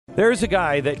There's a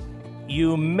guy that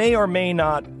you may or may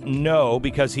not know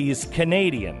because he's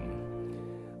Canadian.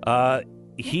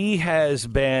 He has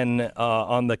been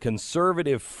on the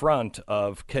conservative front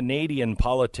of Canadian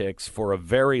politics for a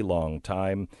very long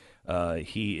time.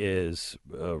 He is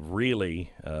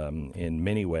really, in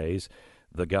many ways,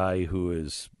 the guy who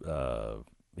is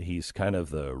he's kind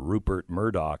of the Rupert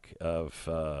Murdoch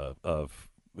of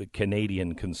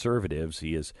Canadian conservatives.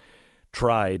 He has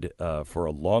tried for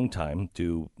a long time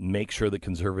to make sure that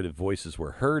conservative voices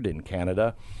were heard in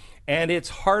Canada, and it's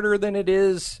harder than it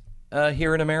is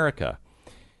here in America.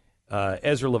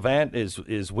 Ezra Levant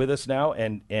is with us now,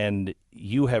 and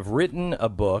you have written a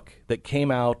book that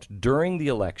came out during the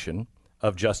election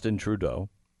of Justin Trudeau,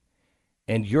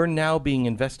 and you're now being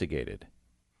investigated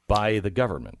by the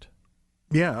government.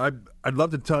 Yeah, I'd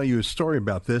love to tell you a story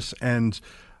about this, and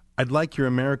I'd like your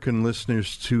American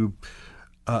listeners to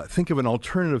think of an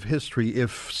alternative history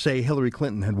if, say, Hillary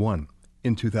Clinton had won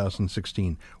in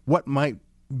 2016. What might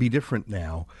be different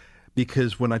now?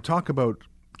 Because when I talk about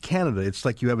Canada, it's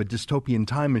like you have a dystopian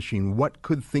time machine. What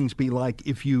could things be like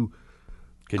if you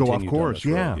go off course?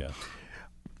 Yeah.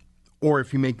 Or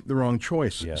if you make the wrong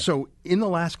choice. Yeah. So in the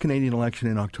last Canadian election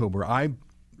in October, I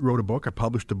wrote a book. I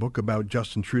published a book about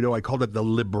Justin Trudeau. I called it The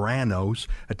Libranos,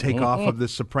 a takeoff of The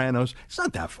Sopranos. It's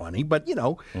not that funny, but,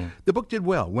 the book did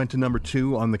well. Went to number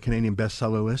 2 on the Canadian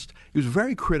bestseller list. It was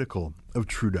very critical of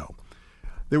Trudeau.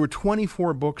 There were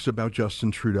 24 books about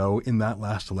Justin Trudeau in that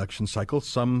last election cycle.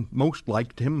 Most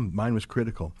liked him. Mine was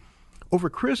critical. Over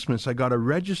Christmas, I got a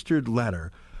registered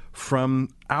letter from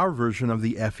our version of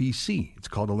the FEC. It's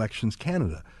called Elections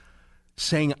Canada,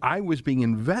 saying I was being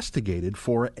investigated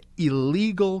for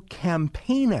illegal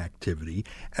campaign activity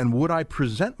and would I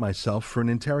present myself for an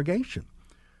interrogation.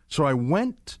 So I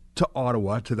went to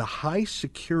Ottawa to the high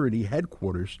security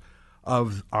headquarters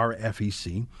of our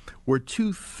FEC, where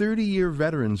 2 30-year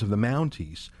veterans of the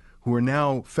Mounties, who are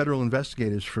now federal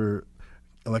investigators for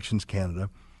Elections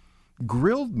Canada,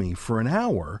 grilled me for an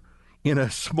hour in a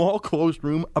small closed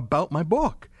room about my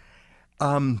book.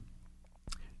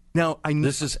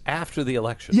 This is after the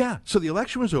election. Yeah, so the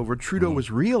election was over. Trudeau was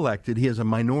reelected. He has a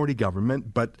minority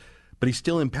government, but he's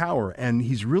still in power, and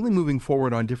he's really moving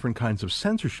forward on different kinds of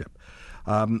censorship.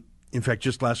 In fact,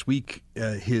 just last week,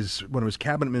 one of his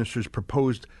cabinet ministers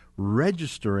proposed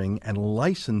registering and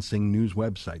licensing news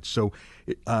websites. So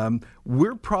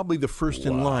we're probably the first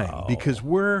in line because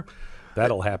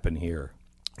That'll happen here.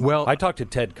 Well, I talked to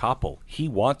Ted Koppel. He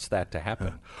wants that to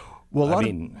happen. Well, a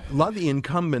lot of the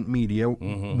incumbent media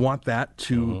want that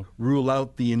to rule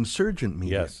out the insurgent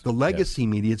media. Yes. The legacy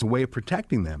media is a way of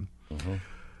protecting them.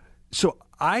 So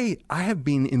I have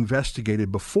been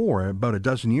investigated before. About a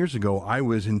dozen years ago, I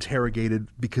was interrogated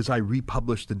because I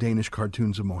republished the Danish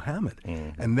cartoons of Mohammed.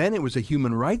 And then it was a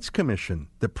Human Rights Commission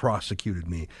that prosecuted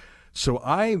me. So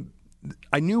I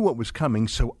knew what was coming,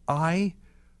 so I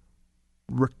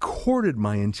recorded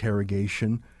my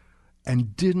interrogation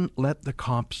and didn't let the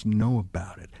cops know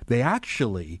about it. They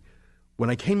actually, when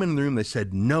I came in the room, they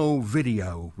said, no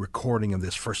video recording of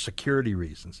this for security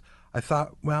reasons. I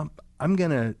thought, well, I'm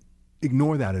going to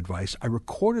ignore that advice. I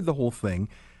recorded the whole thing,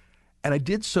 and I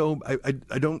did so.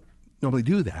 I don't normally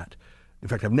do that. In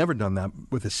fact, I've never done that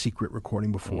with a secret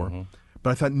recording before.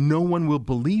 But I thought no one will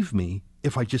believe me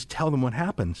if I just tell them what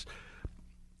happens.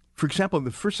 For example,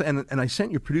 and I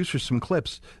sent your producer some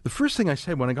clips. The first thing I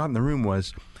said when I got in the room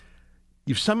was,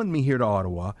 you've summoned me here to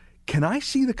Ottawa. Can I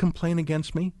see the complaint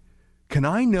against me? Can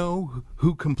I know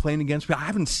who complained against me? I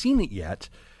haven't seen it yet.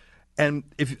 And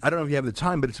I don't know if you have the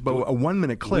time, but it's about a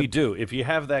 1-minute clip. We do. If you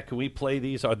have that, can we play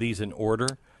these? Are these in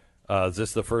order? Is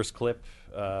this the first clip?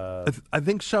 I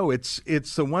think so. It's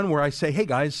the one where I say, hey,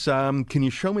 guys, can you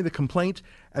show me the complaint?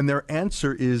 And their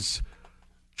answer is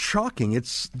shocking.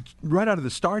 It's right out of the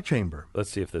Star Chamber.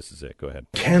 Let's see if this is it. Go ahead.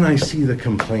 Can I see the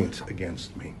complaint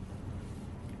against me?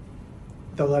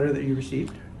 The letter that you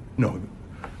received? No.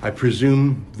 I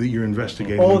presume that you're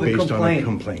investigating based on a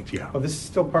complaint. Yeah. Well, this is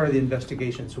still part of the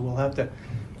investigation, so we'll have to,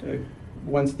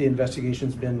 once the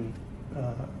investigation's been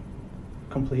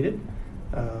completed,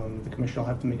 the commission will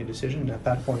have to make a decision, and at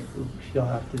that point, he'll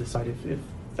have to decide if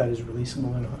that is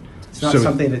releasable or not. It's not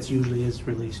something that's usually is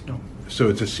released, no. So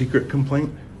it's a secret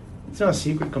complaint? It's not a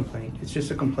secret complaint. It's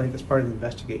just a complaint that's part of the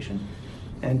investigation.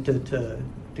 And to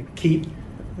keep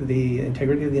the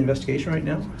integrity of the investigation right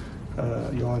now,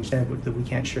 you'll understand that we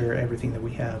can't share everything that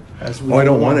we have. I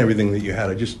don't want everything that you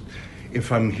had.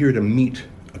 If I'm here to meet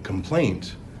a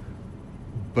complaint,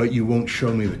 but you won't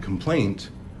show me the complaint,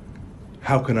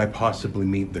 how can I possibly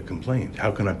meet the complaint?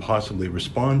 How can I possibly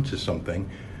respond to something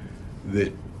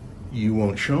that you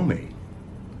won't show me?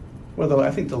 Well, though,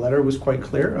 I think the letter was quite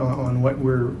clear on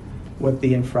what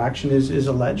the infraction is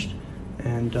alleged,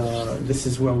 and this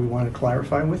is what we want to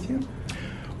clarify with you.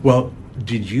 Well,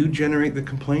 did you generate the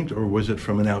complaint, or was it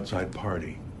from an outside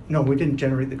party? No, we didn't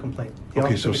generate the complaint. The Okay,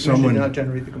 office so of the Commissioner someone did not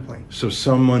generate the complaint. So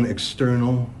someone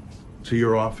external to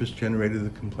your office generated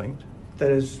the complaint?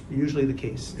 That is usually the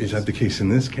case. Is that the case in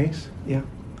this case? Yeah.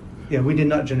 Yeah, we did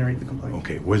not generate the complaint.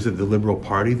 Okay, was it the Liberal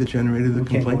Party that generated the We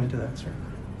can't go complaint? into that, sir.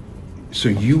 So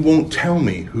you won't tell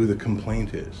me who the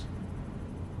complaint is?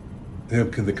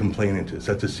 The complainant is.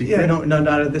 That's a secret? Yeah, no,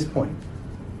 not at this point.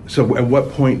 So at what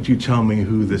point do you tell me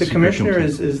who the The secret Commissioner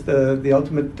complaint is the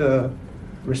ultimate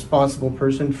responsible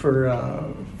person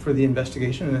for the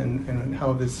investigation and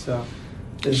how this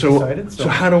is decided. So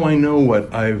how do I know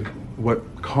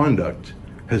what conduct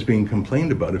has been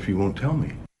complained about if you won't tell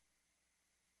me?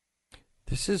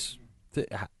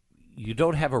 You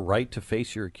don't have a right to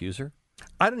face your accuser?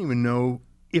 I don't even know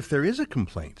if there is a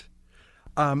complaint.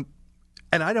 And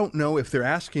I don't know if they're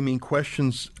asking me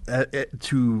questions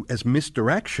as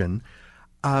misdirection.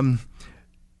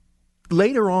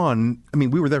 Later on, I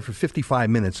mean, we were there for 55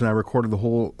 minutes and I recorded the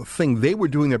whole thing. They were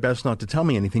doing their best not to tell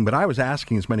me anything, but I was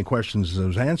asking as many questions as I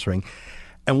was answering.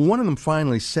 And one of them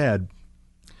finally said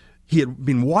he had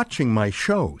been watching my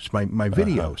shows, my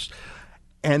videos.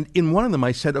 And in one of them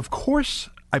I said, of course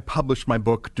I published my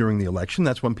book during the election.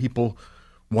 That's when people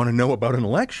want to know about an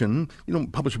election. You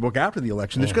don't publish a book after the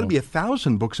election. There's going to be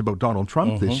 1,000 books about Donald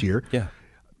Trump this year. Yeah.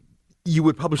 You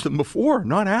would publish them before,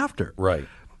 not after. Right.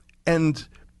 And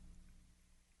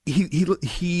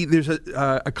he there's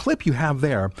a clip you have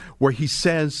there where he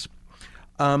says,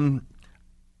 I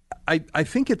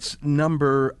think it's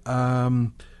number...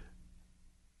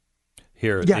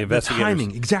 Here, yeah, the investigators. The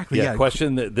timing, exactly. Yeah,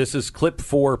 question. This is clip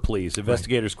 4, please.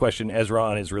 Investigators question Ezra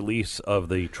on his release of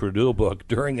the Trudeau book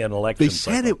during an election. They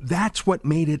said that's what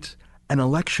made it an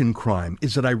election crime,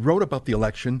 is that I wrote about the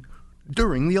election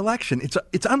during the election.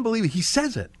 It's unbelievable. He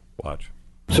says it. Watch.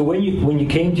 So when you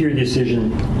came to your decision,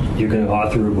 you're going to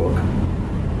author a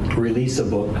book, release a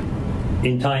book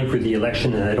in time for the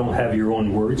election, and I don't have your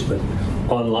own words, but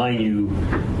online,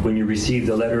 when you received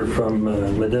a letter from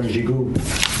Madame Gigoux,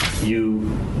 you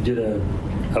did a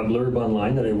blurb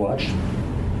online that I watched,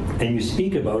 and you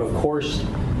speak about, of course,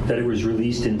 that it was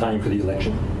released in time for the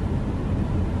election.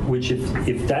 Which,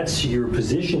 if that's your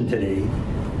position today,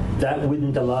 that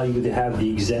wouldn't allow you to have the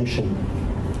exemption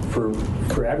for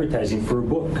advertising for a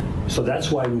book. So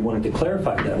that's why we wanted to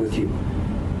clarify that with you.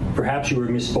 Perhaps you were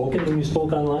misspoken when you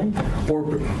spoke online,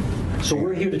 so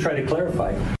we're here to try to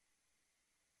clarify.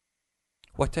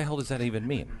 What the hell does that even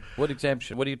mean? What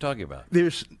exemption? What are you talking about?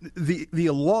 There's the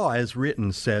law as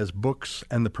written says books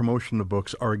and the promotion of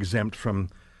books are exempt from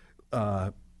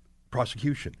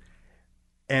prosecution.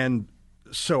 And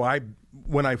so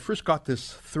when I first got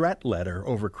this threat letter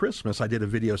over Christmas, I did a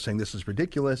video saying this is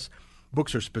ridiculous.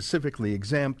 Books are specifically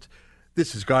exempt.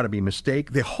 This has got to be a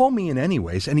mistake. They haul me in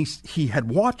anyways. And he had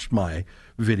watched my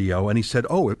video and he said,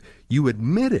 oh, you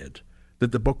admitted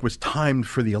that the book was timed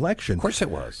for the election. Of course it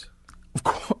was.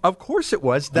 Of course it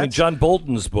was. I mean, John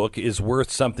Bolton's book is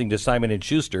worth something to Simon &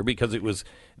 Schuster because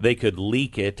they could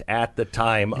leak it at the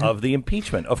time of the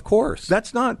impeachment. Of course.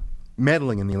 That's not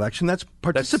meddling in the election. That's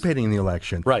participating in the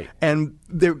election. Right. And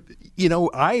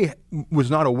I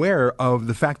was not aware of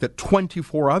the fact that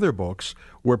 24 other books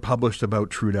were published about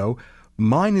Trudeau.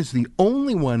 Mine is the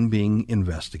only one being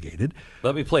investigated.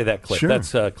 Let me play that clip. Sure.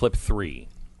 That's clip 3.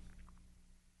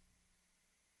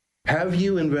 Have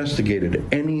you investigated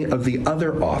any of the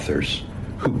other authors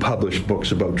who published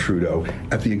books about Trudeau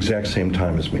at the exact same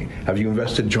time as me? Have you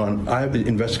investigated John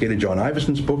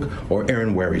Iveson's book or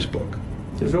Aaron Wary's book?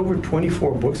 There's over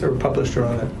 24 books that were published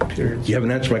around that period. You haven't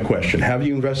answered my question. Have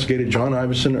you investigated John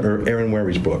Ivison or Aaron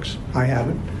Wary's books? I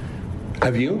haven't.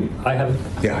 Have you? I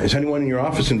haven't. Yeah. Is anyone in your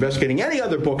office investigating any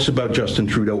other books about Justin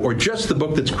Trudeau or just the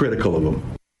book that's critical of him?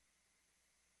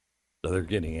 So they're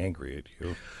getting angry at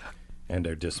you. And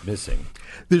they're dismissing.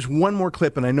 There's one more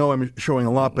clip, and I know I'm showing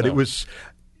a lot, but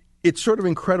it's sort of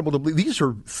incredible to believe. These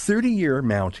are 30-year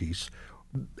Mounties.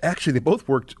 Actually, they both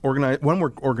worked one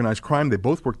worked organized crime. They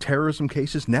both worked terrorism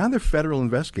cases. Now they're federal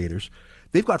investigators.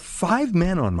 They've got 5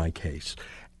 men on my case.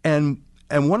 And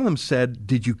one of them said,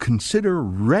 did you consider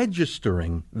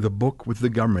registering the book with the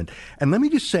government? And let me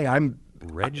just say, I'm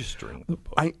registering the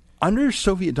book. Under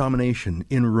Soviet domination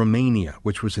in Romania,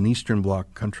 which was an Eastern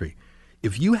Bloc country,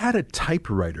 if you had a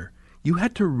typewriter, you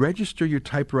had to register your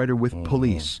typewriter with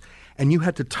police. And you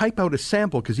had to type out a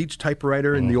sample because each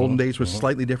typewriter in the olden days was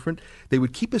slightly different. They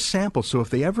would keep a sample. So if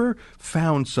they ever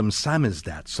found some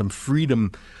samizdat, some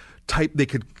freedom They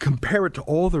could compare it to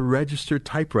all the registered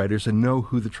typewriters and know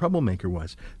who the troublemaker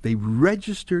was. They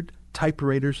registered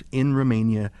typewriters in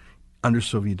Romania under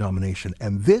Soviet domination.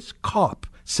 And this cop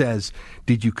says,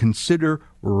 did you consider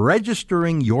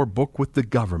registering your book with the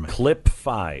government? Clip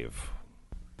 5.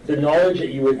 The knowledge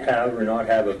that you would have or not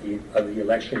have of the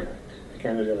Election Act, the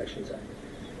Canada Elections Act,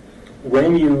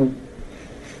 when you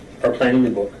are planning the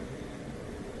book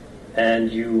and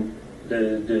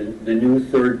the new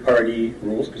third-party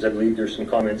rules, because I believe there's some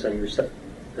comments on your site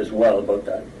as well about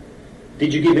that.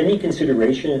 Did you give any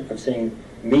consideration of saying,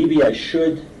 maybe I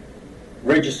should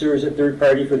register as a third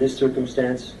party for this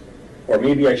circumstance, or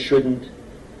maybe I shouldn't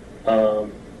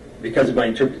because of my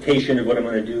interpretation of what I'm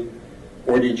going to do?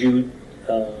 Or did you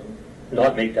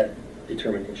not make that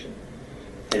determination?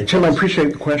 Tim, I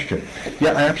appreciate the question.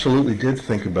 Yeah, I absolutely did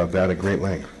think about that at great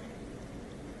length.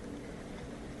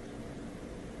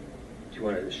 Do you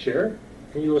want to share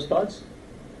any of those thoughts?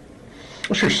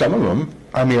 Well, sure, some of them.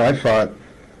 I mean, I thought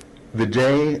the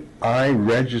day I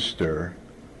register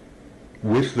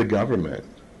with the government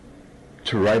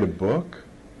to write a book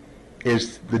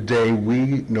is the day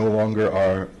we no longer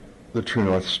are the True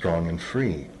North strong and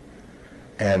free.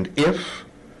 And if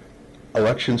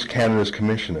Elections Canada's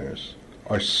commissioners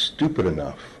are stupid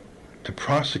enough to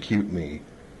prosecute me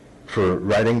for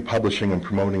writing, publishing, and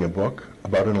promoting a book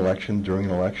about an election during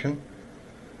an election,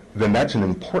 then that's an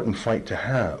important fight to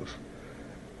have,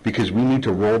 because we need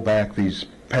to roll back these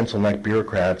pencil-neck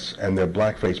bureaucrats and their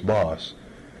blackface boss,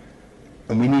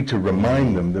 and we need to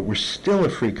remind them that we're still a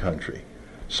free country.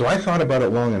 So I thought about it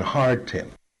long and hard,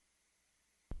 Tim.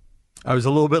 I was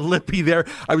a little bit lippy there.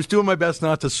 I was doing my best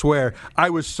not to swear. I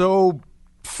was so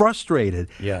frustrated.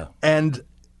 Yeah. And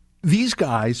these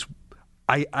guys,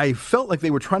 I felt like they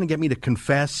were trying to get me to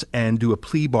confess and do a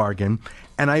plea bargain.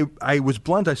 And I was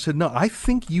blunt. I said, no, I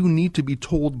think you need to be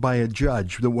told by a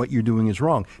judge that what you're doing is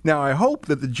wrong. Now, I hope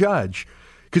that the judge,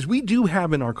 because we do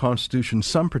have in our Constitution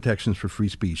some protections for free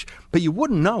speech, but you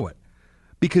wouldn't know it,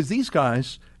 because these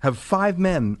guys have 5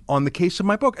 men on the case of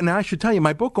my book. And I should tell you,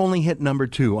 my book only hit number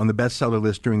 2 on the bestseller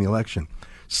list during the election.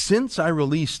 Since I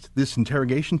released this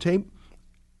interrogation tape,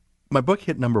 my book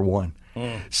hit number 1.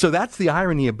 So that's the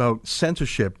irony about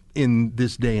censorship in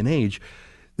this day and age.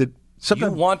 That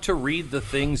sometimes you want to read the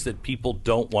things that people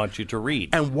don't want you to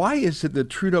read. And why is it that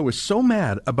Trudeau is so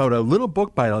mad about a little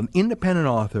book by an independent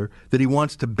author that he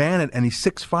wants to ban it, and he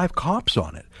 6'5" cops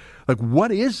on it? Like,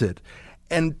 what is it?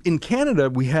 And in Canada,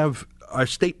 we have our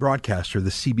state broadcaster, the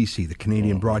CBC, the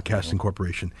Canadian Broadcasting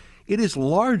Corporation. It is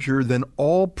larger than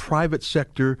all private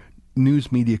sector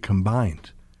news media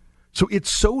combined. So it's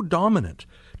so dominant.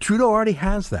 Trudeau already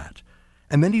has that.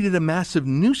 And then he did a massive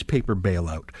newspaper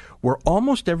bailout where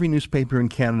almost every newspaper in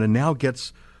Canada now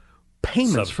gets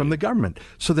payments from the government.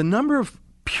 So the number of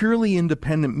purely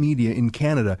independent media in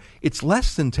Canada, it's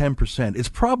less than 10%. It's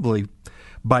probably,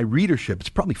 by readership, it's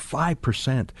probably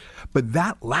 5%. But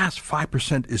that last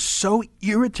 5% is so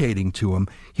irritating to him,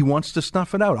 he wants to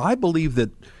snuff it out. I believe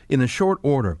that in a short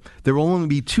order, there will only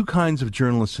be 2 kinds of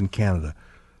journalists in Canada: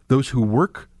 those who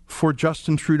work for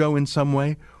Justin Trudeau in some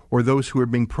way, or those who are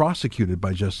being prosecuted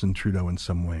by Justin Trudeau in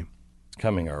some way. It's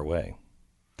coming our way.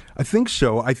 I think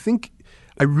so.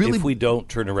 If we don't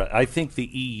turn around, I think the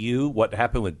EU, what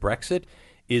happened with Brexit,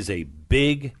 is a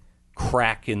big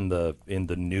crack in the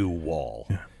new wall.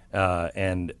 Yeah.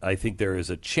 And I think there is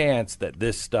a chance that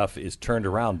this stuff is turned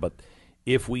around. But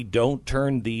if we don't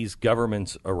turn these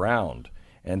governments around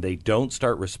and they don't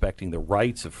start respecting the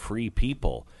rights of free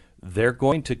people, they're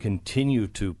going to continue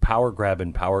to power grab,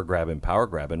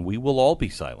 and we will all be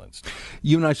silenced.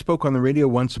 You and I spoke on the radio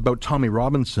once about Tommy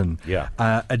Robinson,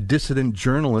 a dissident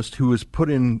journalist who was put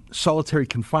in solitary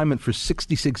confinement for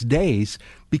 66 days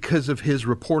because of his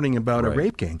reporting about a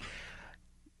rape gang.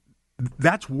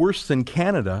 That's worse than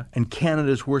Canada, and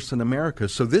Canada's worse than America.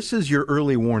 So this is your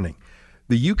early warning.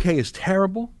 The UK is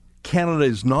terrible. Canada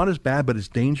is not as bad, but it's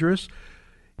dangerous.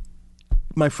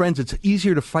 My friends, it's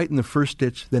easier to fight in the first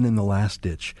ditch than in the last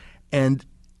ditch. And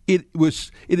it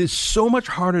is so much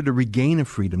harder to regain a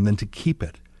freedom than to keep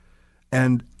it.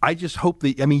 And I just hope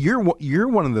you're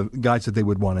one of the guys that they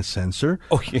would want to censor.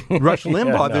 Oh, yeah. Rush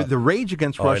Limbaugh, Yeah, no. the rage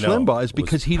against Rush Limbaugh is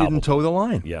because he didn't toe the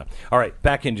line. Yeah. All right,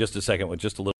 back in just a second with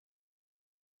just a little.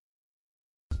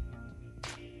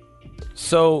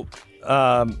 So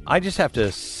I just have to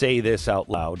say this out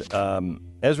loud.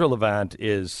 Ezra Levant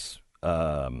is...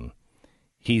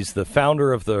 he's the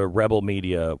founder of the Rebel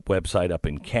Media website up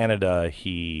in Canada.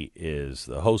 He is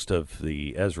the host of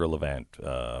the Ezra Levant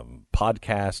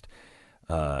podcast.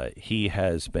 He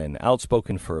has been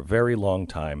outspoken for a very long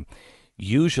time.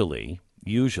 Usually,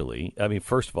 usually, I mean,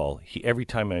 first of all, every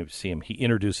time I see him, he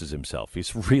introduces himself.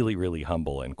 He's really, really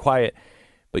humble and quiet.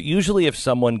 But usually if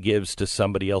someone gives to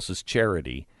somebody else's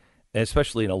charity,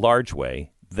 especially in a large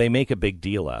way, they make a big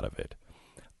deal out of it.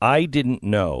 I didn't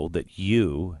know that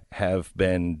you have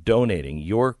been donating,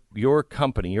 your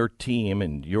company, your team,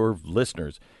 and your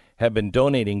listeners have been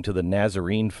donating to the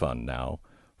Nazarene Fund now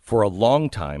for a long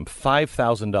time,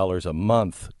 $5,000 a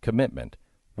month commitment.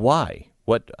 Why?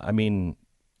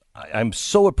 I'm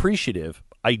so appreciative.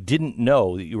 I didn't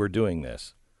know that you were doing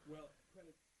this.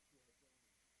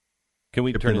 Can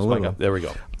we turn this mic up? There we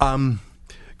go.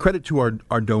 Credit to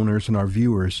our donors and our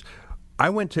viewers. I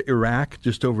went to Iraq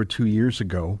just over 2 years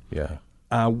ago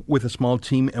with a small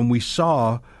team, and we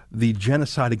saw the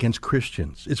genocide against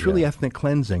Christians. It's really ethnic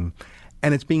cleansing,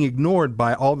 and it's being ignored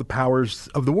by all the powers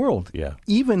of the world. Yeah.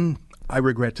 Even, I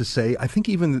regret to say, I think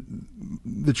even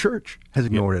the church has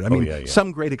ignored it. I mean,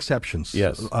 some great exceptions.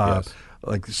 Yes.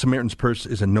 Like Samaritan's Purse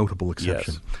is a notable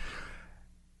exception. Yes.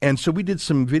 And so we did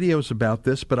some videos about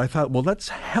this, but I thought, well, let's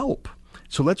help.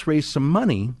 So let's raise some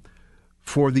money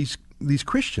for these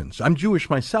Christians. I'm Jewish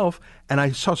myself, and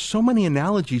I saw so many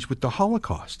analogies with the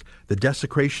Holocaust, the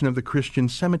desecration of the Christian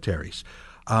cemeteries,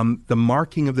 the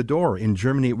marking of the door. In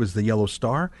Germany, it was the yellow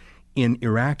star. In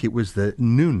Iraq, it was the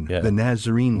Nun, the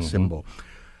Nazarene symbol.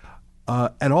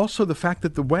 And also the fact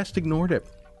that the West ignored it.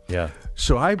 Yeah.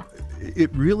 So it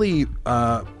really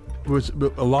was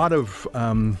a lot of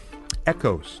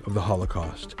echoes of the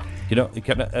Holocaust. You know,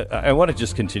 Kevin, I want to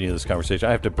just continue this conversation.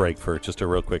 I have to break for just a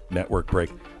real quick network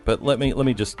break, but let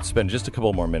me just spend just a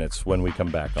couple more minutes when we come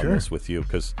back on this with you,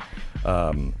 because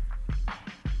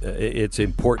it's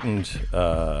important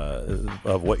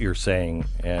of what you're saying,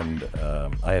 and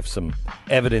I have some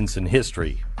evidence and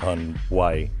history on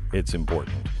why it's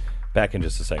important. Back in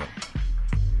just a second.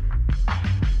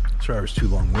 Sorry, I was too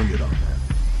long-winded on that.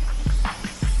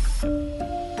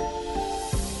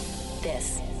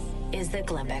 This is the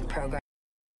Glenn Beck Program.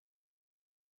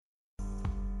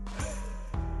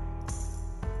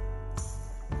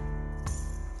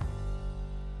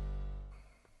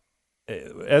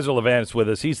 Ezra Levant is with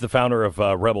us. He's the founder of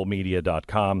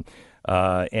rebelmedia.com,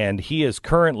 and he is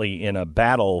currently in a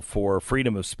battle for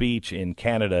freedom of speech in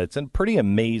Canada. It's a pretty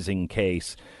amazing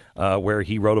case where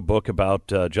he wrote a book about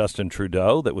Justin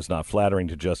Trudeau that was not flattering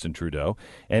to Justin Trudeau,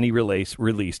 and he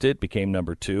released it, became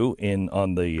number 2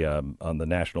 on the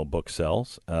national book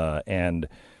sales, and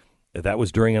that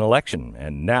was during an election.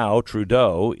 And now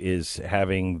Trudeau is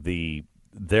having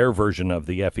their version of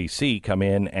the FEC come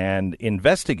in and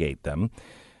investigate them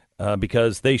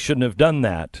because they shouldn't have done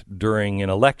that during an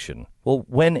election. Well,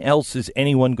 when else is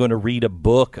anyone going to read a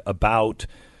book about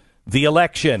the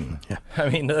election? Yeah. I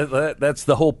mean, that's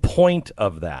the whole point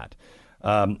of that.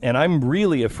 And I'm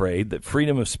really afraid that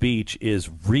freedom of speech is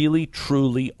really,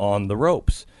 truly on the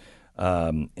ropes.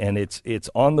 And it's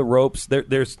on the ropes.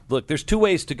 There's 2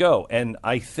 ways to go. And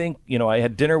I think, I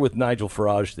had dinner with Nigel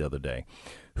Farage the other day,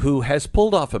 who has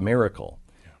pulled off a miracle.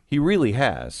 He really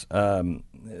has.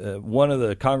 One of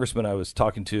the congressmen I was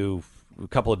talking to a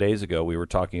couple of days ago, we were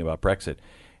talking about Brexit,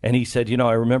 and he said,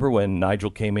 I remember when Nigel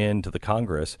came into the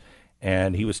Congress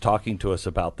and he was talking to us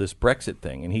about this Brexit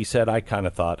thing. And he said, I kind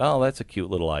of thought, oh, that's a cute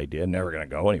little idea. Never going to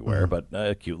go anywhere, but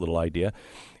a cute little idea.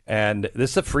 And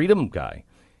this is a freedom guy.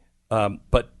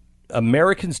 But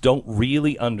Americans don't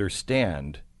really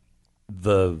understand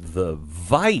the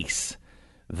vice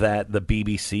that the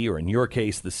BBC, or in your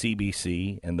case, the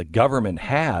CBC, and the government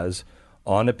has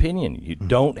on opinion. You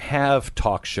don't have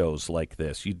talk shows like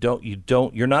this.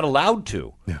 You're not allowed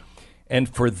to. Yeah. And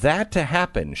for that to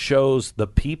happen shows the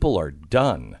people are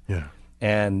done. Yeah.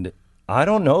 And I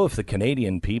don't know if the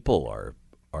Canadian people are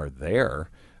there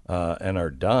and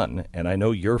are done. And I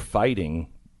know you're fighting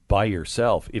by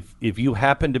yourself. If you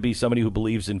happen to be somebody who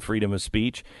believes in freedom of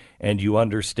speech and you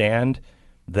understand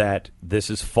that this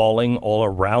is falling all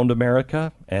around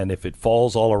America, and if it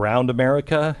falls all around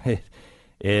America,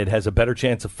 it has a better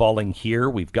chance of falling here.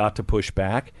 We've got to push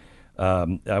back.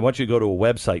 I want you to go to a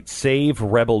website,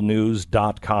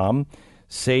 saverebelnews.com,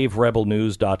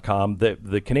 saverebelnews.com.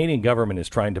 The Canadian government is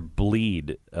trying to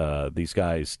bleed these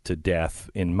guys to death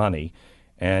in money,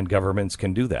 and governments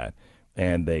can do that.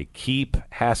 And they keep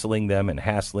hassling them and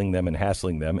hassling them and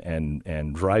hassling them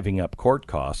and driving up court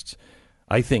costs,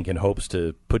 I think, in hopes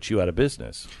to put you out of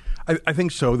business. I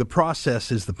think so. The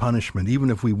process is the punishment.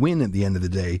 Even if we win at the end of the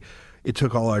day, it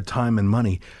took all our time and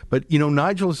money. But,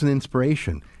 Nigel is an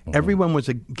inspiration. Mm-hmm. Everyone was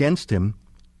against him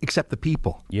except the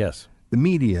people. Yes. The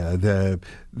media, the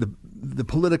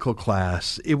political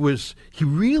class. He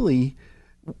really,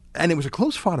 and it was a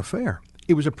close-fought affair.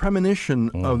 It was a premonition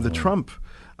of the Trump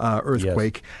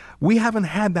earthquake. We haven't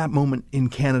had that moment in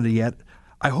Canada yet.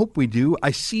 I hope we do.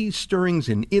 I see stirrings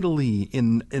in Italy,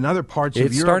 in other parts of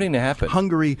Europe. It's starting to happen.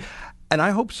 Hungary, and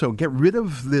I hope so. Get rid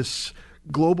of this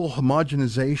global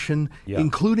homogenization,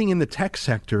 including in the tech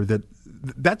sector.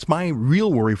 That's my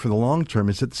real worry for the long term,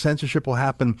 is that censorship will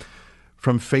happen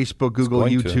from Facebook, Google,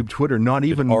 YouTube, Twitter. Not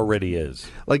even it already is.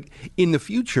 Like in the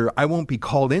future, I won't be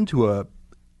called into a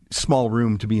small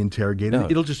room to be interrogated. No.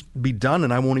 It'll just be done,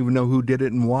 and I won't even know who did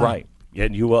it and why. Right.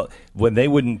 And you will, when they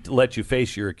wouldn't let you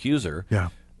face your accuser,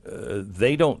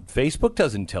 they don't. Facebook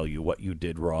doesn't tell you what you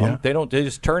did wrong. Yeah. They don't. They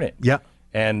just turn it. Yeah.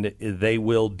 And they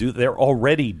will do. They're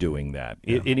already doing that.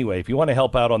 Anyway, if you want to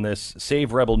help out on this,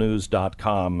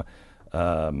 SaveRebelNews.com,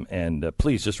 and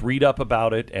please just read up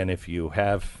about it. And if you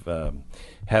have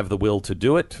the will to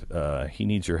do it, he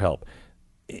needs your help.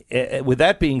 With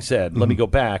that being said, let me go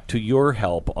back to your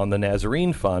help on the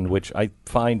Nazarene Fund, which I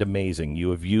find amazing.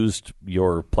 You have used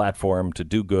your platform to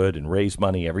do good and raise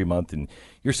money every month, and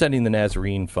you're sending the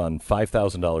Nazarene Fund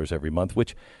 $5,000 every month,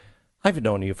 which I've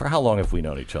known you for. How long have we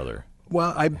known each other?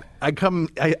 Well, I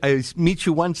meet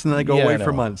you once and then I go away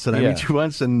for months, and I meet you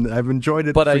once and I've enjoyed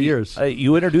it for years.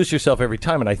 You introduce yourself every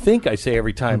time, and I think I say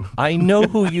every time, I know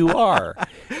who you are.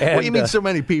 And, well, you meet so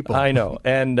many people. I know.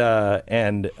 And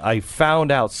I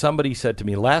found out, somebody said to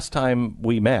me last time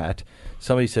we met,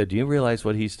 somebody said, do you realize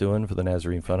what he's doing for the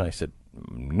Nazarene Fund? I said,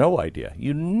 no idea.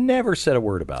 You never said a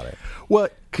word about it. Well,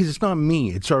 because it's not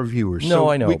me, it's our viewers.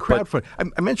 No, I know. We crowdfund.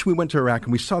 I mentioned we went to Iraq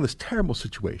and we saw this terrible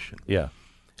situation. Yeah.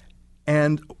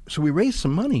 And so we raised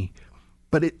some money,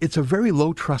 but it's a very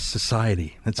low-trust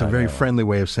society. That's a very friendly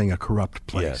way of saying a corrupt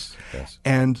place. Yes.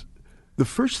 And the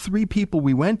first 3 people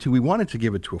we went to, we wanted to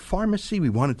give it to a pharmacy, we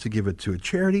wanted to give it to a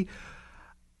charity.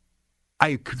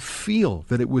 I could feel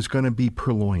that it was going to be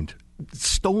purloined,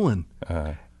 stolen.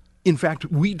 In fact,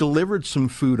 we delivered some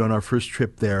food on our first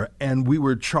trip there, and we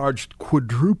were charged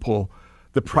quadruple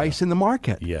the price in the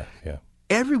market. Yeah.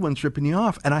 Everyone's ripping you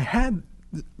off. And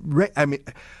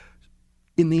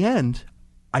in the end,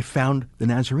 I found the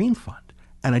Nazarene Fund,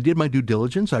 and I did my due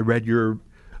diligence. I read your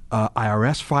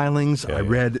IRS filings. I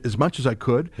read as much as I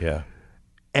could. Yeah.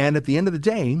 And at the end of the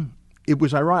day, it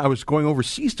was ironic. I was going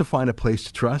overseas to find a place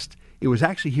to trust. It was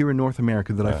actually here in North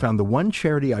America that I found the one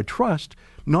charity I trust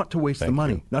not to waste the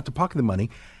money, not to pocket the money.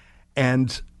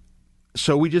 And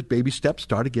so we just baby steps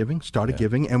started giving.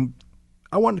 And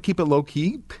I wanted to keep it low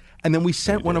key. And then we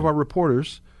sent one of our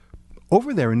reporters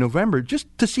over there in November just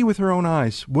to see with her own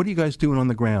eyes, what are you guys doing on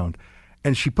the ground?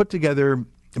 And she put together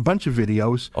a bunch of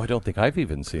videos. Oh, I don't think I've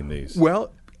even seen these.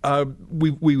 Well,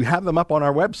 we have them up on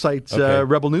our website,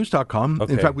 rebelnews.com.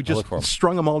 Okay. In fact, we just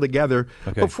strung them all together.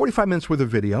 Okay. About 45 minutes worth of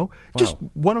video. Just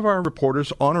one of our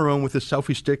reporters on her own with a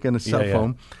selfie stick and a cell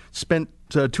phone spent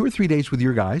 2 or 3 days with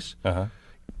your guys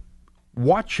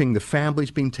watching the families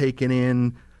being taken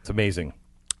in. It's amazing.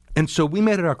 And so we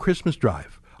made it our Christmas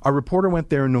drive. Our reporter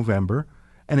went there in November,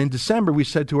 and in December we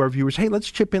said to our viewers, hey, let's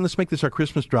chip in, let's make this our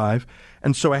Christmas drive.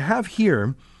 And so I have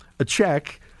here a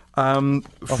check from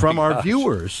our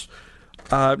viewers.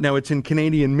 Now it's in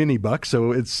Canadian mini bucks,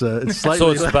 so it's slightly. So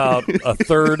it's about a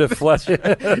third of flesh.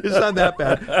 It's not that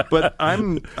bad, but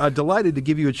I'm delighted to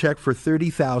give you a check for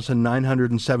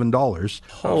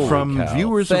 $30,907 from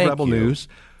viewers of Rebel News.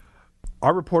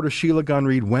 Our reporter Sheila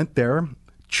Gunn-Reid went there.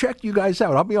 Check you guys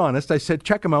out. I'll be honest. I said,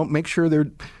 check them out. Make sure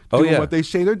they're doing what they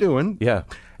say they're doing. Yeah.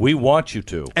 We want you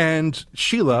to. And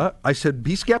Sheila, I said,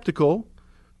 be skeptical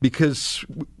because,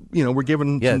 we're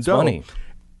giving some dough. Money.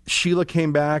 Sheila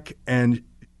came back and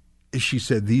she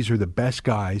said, these are the best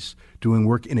guys doing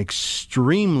work in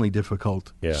extremely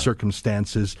difficult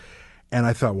circumstances. And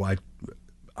I thought,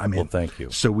 I'm in. Well, thank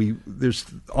you. So there's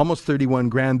almost 31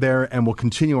 grand there, and we'll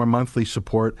continue our monthly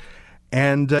support.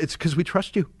 And it's because we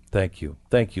trust you. Thank you.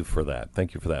 Thank you for that.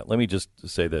 Let me just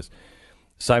say this.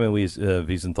 Simon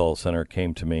Wiesenthal Center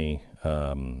came to me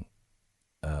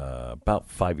about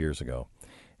 5 years ago.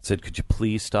 It said, could you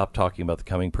please stop talking about the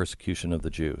coming persecution of the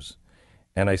Jews?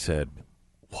 And I said,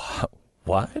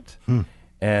 what?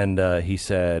 And he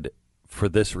said, for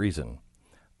this reason,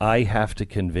 I have to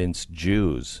convince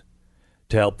Jews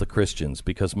to help the Christians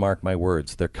because, mark my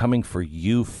words, they're coming for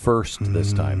you first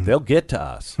this time. They'll get to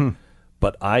us.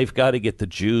 But I've got to get the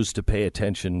Jews to pay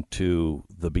attention to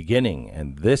the beginning,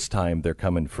 and this time they're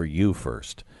coming for you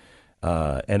first.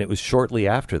 And it was shortly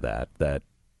after that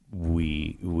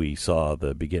we saw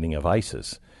the beginning of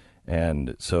ISIS.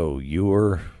 And so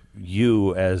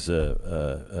you as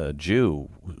a Jew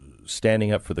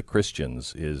standing up for the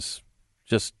Christians is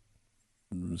just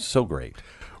so great.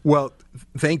 Well,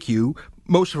 thank you.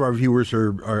 most of our viewers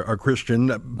are Christian.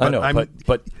 But I know,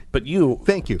 but you.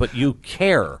 Thank you. But you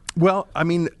care. Well, I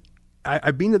mean,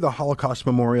 I've been to the Holocaust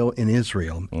Memorial in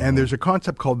Israel, and there's a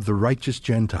concept called the righteous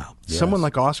Gentile. Yes. Someone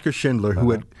like Oskar Schindler,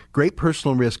 who at great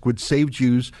personal risk would save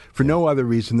Jews for no other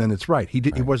reason than it's right. He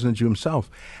wasn't a Jew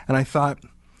himself. And I thought,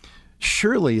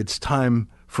 surely it's time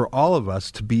for all of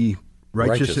us to be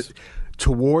righteous.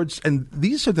 Towards, and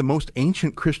these are the most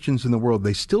ancient Christians in the world.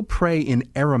 They still pray in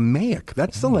Aramaic.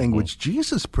 That's the language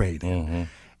Jesus prayed in.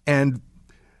 And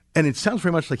it sounds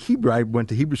very much like Hebrew. I went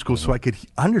to Hebrew school so I could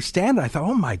understand it. I thought,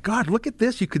 oh my God, look at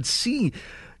this. You could see,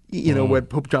 what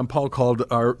Pope John Paul called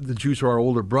the Jews are our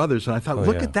older brothers. And I thought,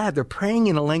 look at that. They're praying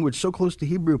in a language so close to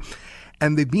Hebrew.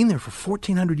 And they've been there for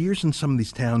 1,400 years in some of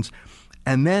these towns.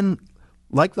 And then,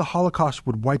 like the Holocaust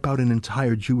would wipe out an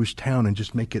entire Jewish town and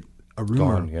just make it a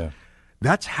rumor. Gone, yeah.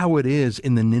 That's how it is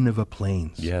in the Nineveh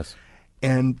Plains. Yes.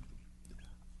 And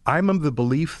I'm of the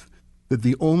belief that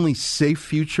the only safe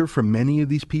future for many of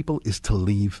these people is to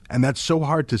leave. And that's so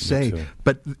hard to say.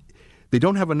 But they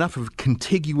don't have enough of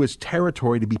contiguous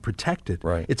territory to be protected.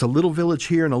 Right. It's a little village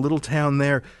here and a little town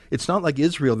there. It's not like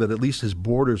Israel that at least has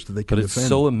borders that they can defend. But it's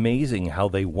so amazing how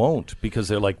they won't, because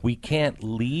they're like, we can't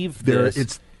leave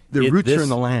this. Their roots are in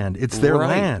the land. It's their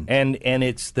land. And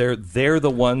it's they're the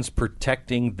ones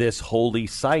protecting this holy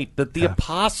site that the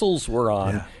apostles were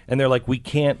on. Yeah. And they're like, we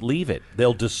can't leave it.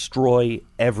 They'll destroy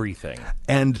everything.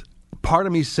 And part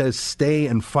of me says stay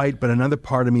and fight, but another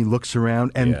part of me looks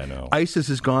around and ISIS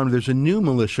is gone. There's a new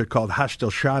militia called Hashd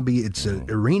al-Shabi. It's an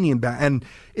Iranian and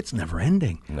it's never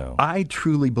ending. No. I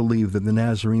truly believe that the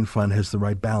Nazarene Fund has the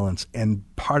right balance, and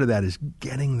part of that is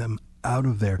getting them out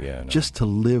of there just to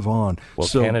live on. Well,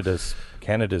 so,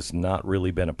 Canada's not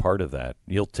really been a part of that.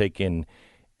 You'll take in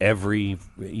everybody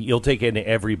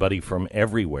from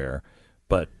everywhere,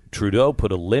 but Trudeau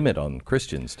put a limit on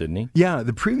Christians, didn't he? Yeah,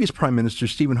 the previous Prime Minister,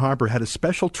 Stephen Harper, had a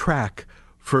special track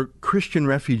for Christian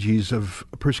refugees of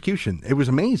persecution. It was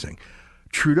amazing.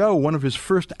 Trudeau, one of his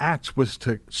first acts was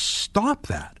to stop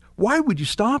that. Why would you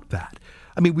stop that?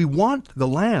 I mean, we want the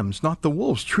lambs, not the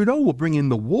wolves. Trudeau will bring in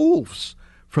the wolves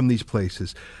from these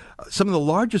places. Some of the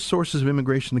largest sources of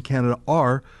immigration to Canada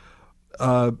are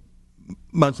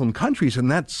Muslim countries,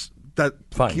 and that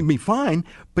can be fine,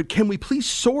 but can we please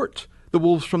sort the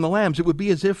wolves from the lambs? It would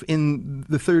be as if in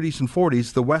the 30s and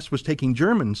 40s, the West was taking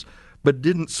Germans, but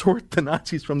didn't sort the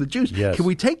Nazis from the Jews. Yes. Can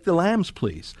we take the lambs,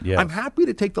 please? Yes. I'm happy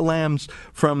to take the lambs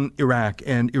from Iraq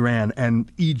and Iran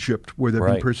and Egypt, where they've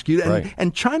been persecuted,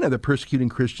 and China, they're persecuting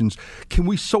Christians. Can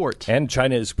we sort? And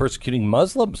China is persecuting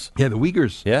Muslims. Yeah, the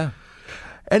Uyghurs. Yeah.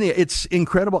 And it's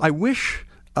incredible. I wish...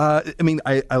 I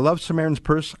love Samaritan's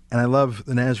Purse, and I love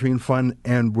the Nazarene Fund,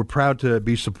 and we're proud to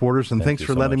be supporters, and thanks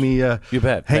for letting me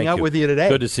hang out with you today.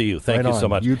 Good to see you. Thank you so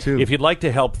much. You too. If you'd like to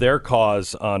help their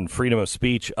cause on freedom of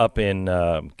speech up in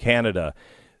Canada,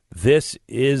 this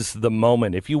is the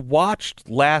moment. If you watched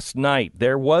last night,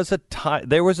 there was a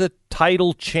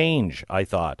title change, I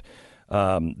thought.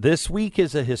 This week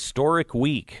is a historic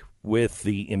week with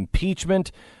the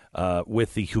impeachment,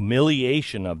 with the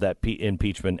humiliation of that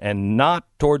impeachment, and not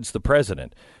towards the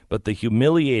president, but the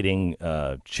humiliating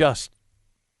just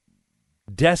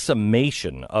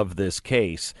decimation of this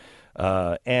case,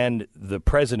 and the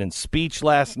president's speech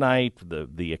last night,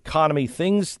 the economy,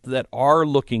 things that are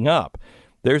looking up.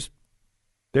 There's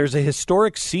a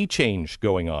historic sea change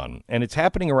going on, and it's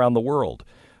happening around the world.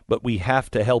 But we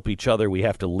have to help each other. We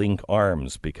have to link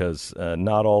arms, because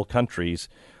not all countries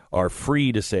are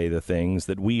free to say the things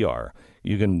that we are.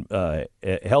 You can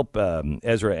help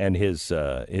Ezra and his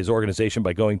organization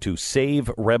by going to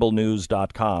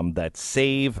SaveRebelNews.com. That's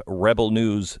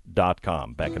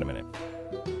SaveRebelNews.com. Back in a minute.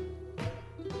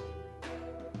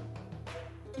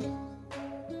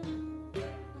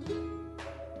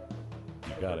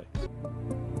 You got it.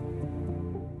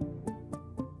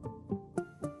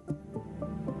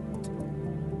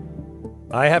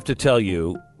 I have to tell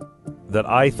you that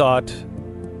I thought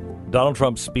Donald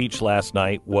Trump's speech last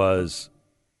night was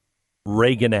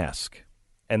Reagan-esque,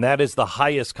 and that is the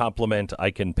highest compliment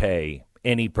I can pay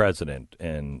any president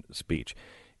and speech.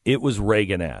 It was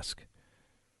Reagan-esque.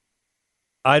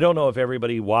 I don't know if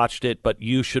everybody watched it, but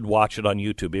you should watch it on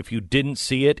YouTube. If you didn't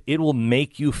see it, it will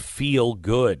make you feel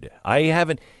good.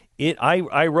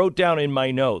 I wrote down in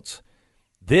my notes,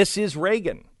 this is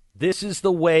Reagan. This is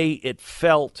the way it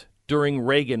felt during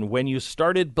Reagan when you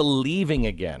started believing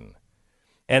again.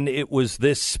 And it was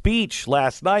this speech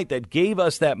last night that gave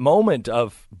us that moment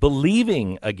of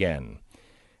believing again.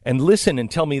 And listen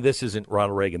and tell me this isn't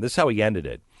Ronald Reagan. This is how he ended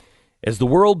it. As the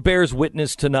world bears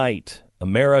witness tonight,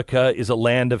 America is a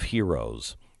land of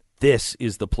heroes. This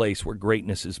is the place where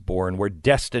greatness is born, where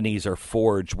destinies are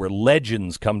forged, where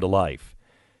legends come to life.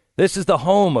 This is the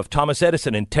home of Thomas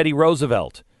Edison and Teddy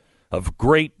Roosevelt, of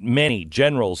great many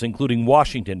generals, including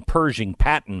Washington, Pershing,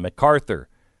 Patton, MacArthur.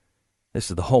 This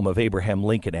is the home of Abraham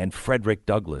Lincoln and Frederick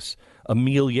Douglass,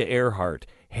 Amelia Earhart,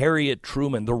 Harriet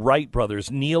Truman, the Wright brothers,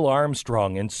 Neil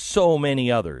Armstrong, and so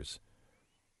many others.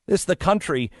 This is the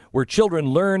country where children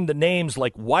learn the names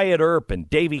like Wyatt Earp and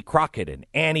Davy Crockett and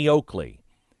Annie Oakley.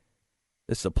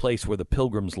 This is a place where the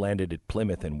Pilgrims landed at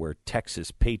Plymouth and where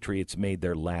Texas patriots made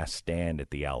their last stand at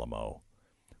the Alamo,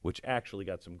 which actually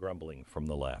got some grumbling from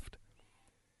the left.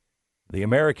 The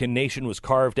American nation was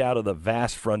carved out of the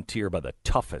vast frontier by the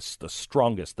toughest, the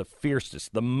strongest, the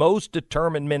fiercest, the most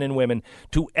determined men and women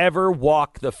to ever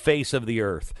walk the face of the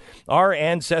earth. Our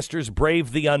ancestors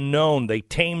braved the unknown. They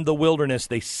tamed the wilderness.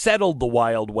 They settled the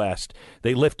Wild West.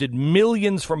 They lifted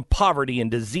millions from poverty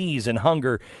and disease and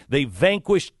hunger. They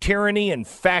vanquished tyranny and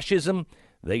fascism.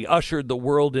 They ushered the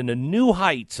world into new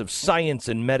heights of science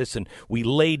and medicine. We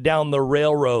laid down the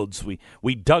railroads.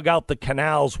 We dug out the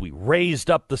canals. We raised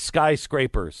up the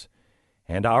skyscrapers.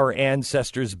 And our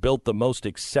ancestors built the most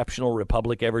exceptional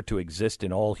republic ever to exist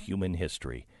in all human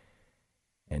history.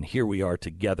 And here we are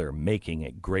together, making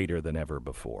it greater than ever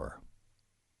before.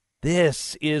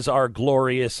 This is our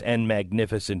glorious and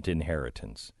magnificent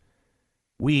inheritance.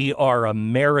 We are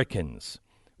Americans.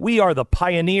 We are the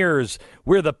pioneers.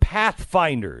 We're the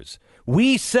pathfinders.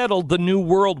 We settled the new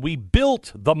world. We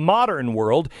built the modern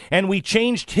world, and we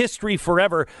changed history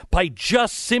forever by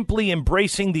just simply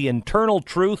embracing the internal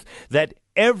truth that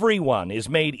everyone is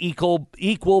made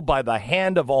equal by the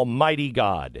hand of Almighty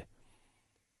God.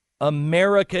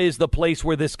 America is the place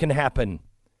where this can happen.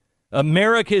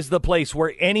 America is the place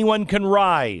where anyone can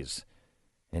rise.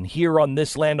 And here on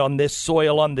this land, on this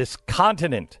soil, on this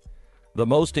continent, the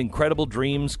most incredible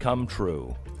dreams come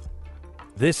true.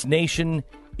 This nation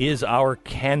is our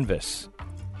canvas,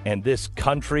 and this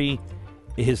country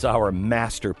is our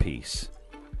masterpiece.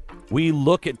 We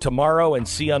look at tomorrow and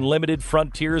see unlimited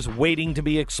frontiers waiting to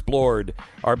be explored.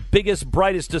 Our biggest,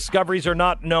 brightest discoveries are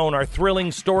not known. Our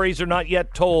thrilling stories are not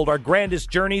yet told. Our grandest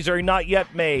journeys are not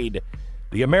yet made.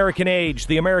 The American age,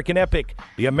 the American epic,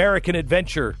 the American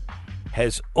adventure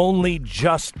has only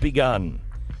just begun.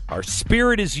 Our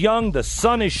spirit is young, the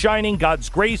sun is shining, God's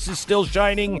grace is still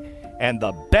shining, and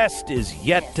the best is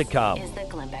yet to come. Is the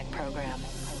Glenn Beck Program.